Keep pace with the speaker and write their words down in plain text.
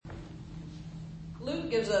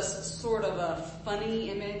Luke gives us sort of a funny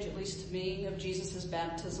image, at least to me, of Jesus'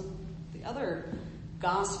 baptism. The other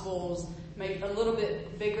Gospels make a little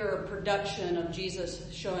bit bigger production of Jesus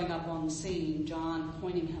showing up on the scene, John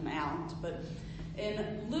pointing him out. But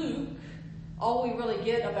in Luke, all we really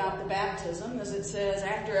get about the baptism is it says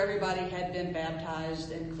after everybody had been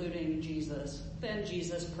baptized, including Jesus, then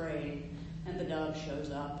Jesus prayed and the dove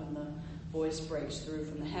shows up and the voice breaks through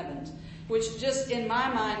from the heavens, which just in my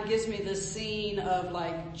mind gives me this scene of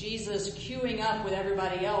like Jesus queuing up with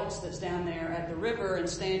everybody else that's down there at the river and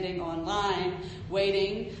standing on line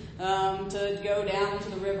waiting to go down to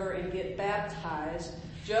the river and get baptized,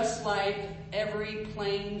 just like every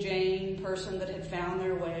plain Jane person that had found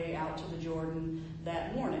their way out to the Jordan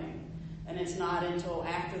that morning. And it's not until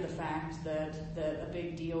after the fact that a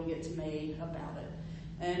big deal gets made about it.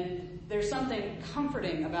 And there's something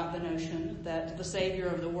comforting about the notion that the Savior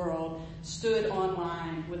of the world stood on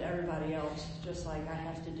line with everybody else, just like I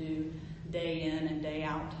have to do day in and day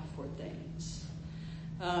out for things.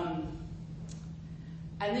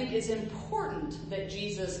 I think it's important that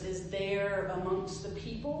Jesus is there amongst the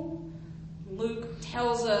people. Luke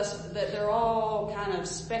tells us that they're all kind of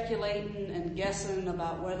speculating and guessing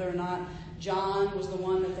about whether or not John was the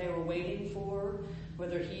one that they were waiting for,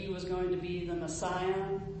 whether he was going to be the Messiah.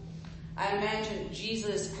 I imagine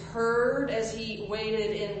Jesus heard as he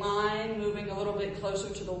waited in line, moving a little bit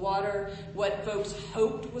closer to the water, what folks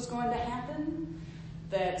hoped was going to happen,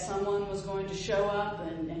 that someone was going to show up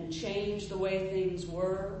and change the way things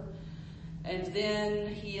were. And then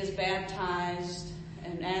he is baptized,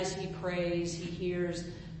 and as he prays, he hears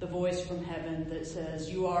the voice from heaven that says,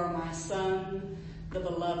 "You are my Son, the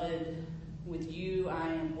beloved. With you I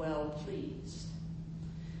am well pleased."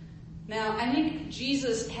 Now, I think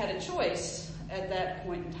Jesus had a choice at that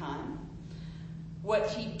point in time. What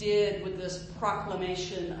he did with this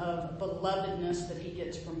proclamation of belovedness that he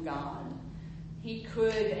gets from God. He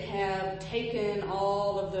could have taken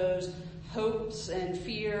all of those hopes and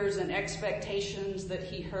fears and expectations that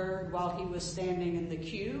he heard while he was standing in the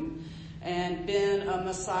queue and been a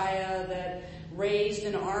Messiah that raised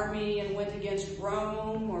an army and went against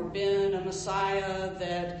Rome, or been a Messiah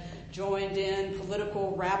that joined in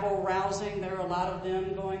political rabble-rousing. There are a lot of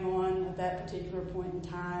them going on at that particular point in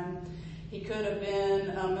time. He could have been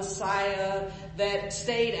a Messiah that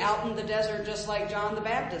stayed out in the desert just like John the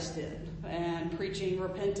Baptist did, and preaching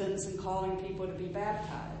repentance and calling people to be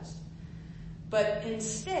baptized. But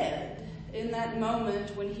instead, in that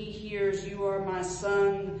moment when he hears, "You are my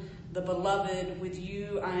Son, the beloved, with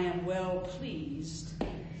you I am well pleased,"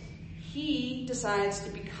 he decides to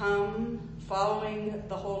become, following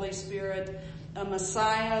the Holy Spirit, a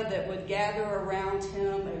Messiah that would gather around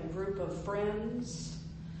him a group of friends,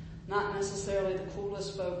 not necessarily the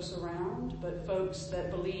coolest folks around, but folks that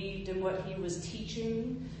believed in what he was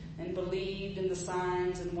teaching and believed in the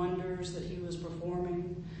signs and wonders that he was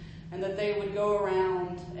performing, and that they would go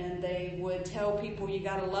around and they would tell people, you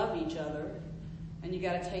got to love each other and you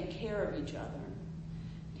got to take care of each other.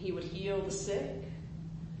 He would heal the sick,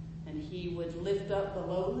 and he would lift up the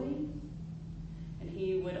lowly, and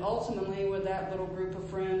he would ultimately, with that little group of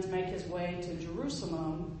friends, make his way to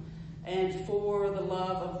Jerusalem, and for the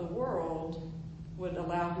love of the world would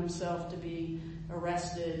allow himself to be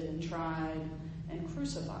arrested and tried and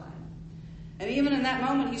crucified. And even in that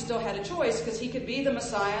moment, he still had a choice, because he could be the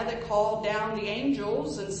Messiah that called down the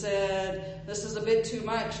angels and said, "This is a bit too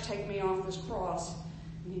much, take me off this cross."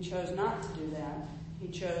 And he chose not to do that. He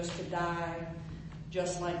chose to die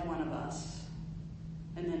just like one of us,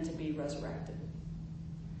 and then to be resurrected.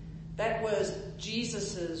 That was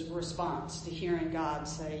Jesus' response to hearing God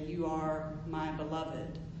say, "You are my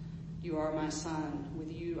beloved. You are my Son.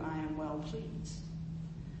 With you I am well pleased."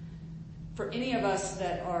 For any of us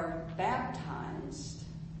that are baptized,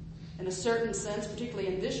 in a certain sense, particularly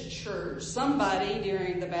in this church, somebody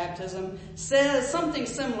during the baptism says something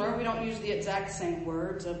similar. We don't use the exact same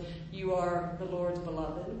words of "you are the Lord's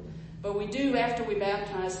beloved," but we do, after we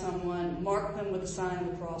baptize someone, mark them with the sign of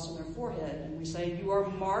the cross on their forehead, and we say, "You are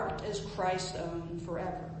marked as Christ's own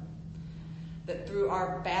forever." That through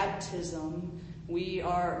our baptism, we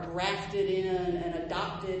are grafted in and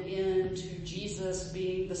adopted into Jesus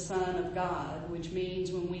being the Son of God, which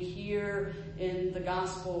means when we hear in the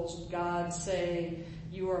Gospels God say,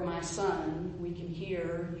 "You are my Son," we can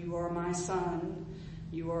hear, "You are my Son,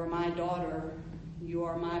 you are my daughter, you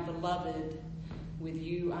are my beloved, with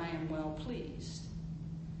you I am well pleased."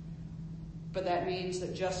 But that means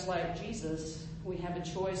that just like Jesus, we have a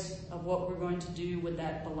choice of what we're going to do with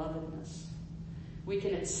that belovedness. We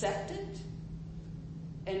can accept it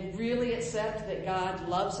and really accept that God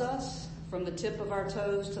loves us from the tip of our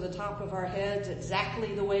toes to the top of our heads,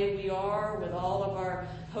 exactly the way we are, with all of our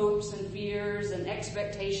hopes and fears and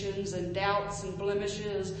expectations and doubts and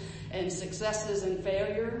blemishes and successes and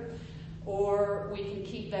failure, or we can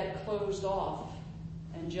keep that closed off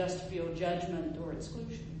and just feel judgment or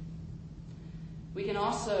exclusion. We can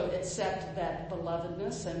also accept that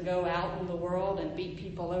belovedness and go out in the world and beat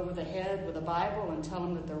people over the head with a Bible and tell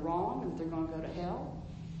them that they're wrong and they're going to go to hell.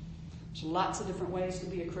 There's lots of different ways to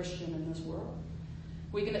be a Christian in this world.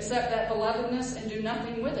 We can accept that belovedness and do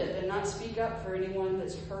nothing with it and not speak up for anyone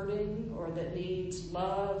that's hurting or that needs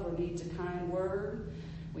love or needs a kind word.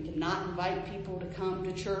 We can not invite people to come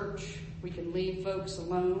to church. We can leave folks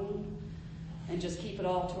alone and just keep it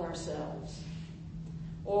all to ourselves.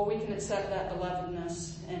 Or we can accept that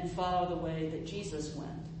belovedness and follow the way that Jesus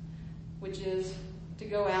went, which is to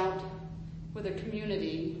go out with a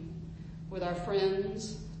community, with our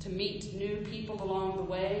friends, to meet new people along the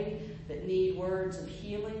way that need words of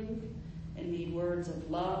healing and need words of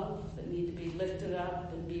love, that need to be lifted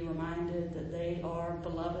up and be reminded that they are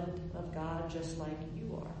beloved of God just like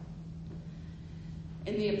you are.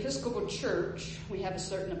 In the Episcopal Church, we have a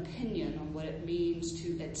certain opinion on what it means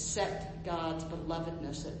to accept God's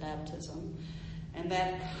belovedness at baptism, and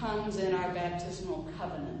that comes in our baptismal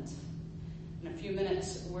covenant. In a few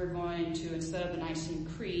minutes, we're going to, instead of the Nicene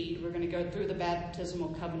Creed, we're going to go through the baptismal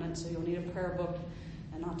covenant, so you'll need a prayer book,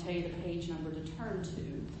 and I'll tell you the page number to turn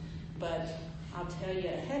to. But I'll tell you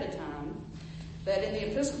ahead of time that in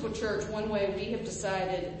the Episcopal Church, one way we have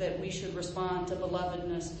decided that we should respond to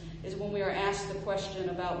belovedness is when we are asked the question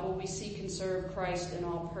about will we seek and serve Christ in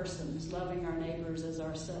all persons, loving our neighbors as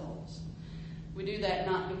ourselves. We do that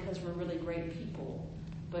not because we're really great people,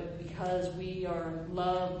 but because we are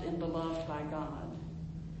loved and beloved by God.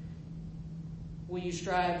 Will you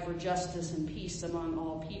strive for justice and peace among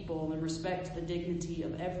all people and respect the dignity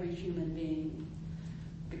of every human being?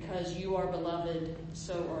 Because you are beloved,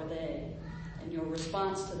 so are they. And your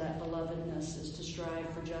response to that belovedness is to strive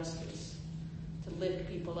for justice, to lift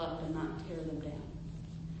people up and not tear them down.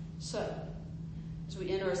 So, as we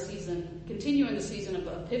enter a season, continue in the season of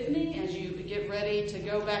Epiphany, as you get ready to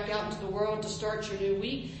go back out into the world to start your new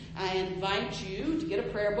week, I invite you to get a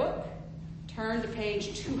prayer book, turn to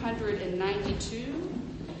page 292,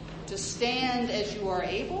 to stand as you are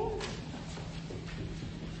able,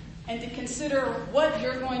 and to consider what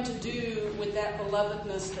you're going to do with that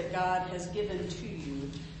belovedness that God has given to you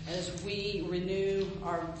as we renew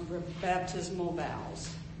our baptismal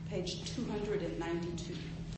vows. Page 292.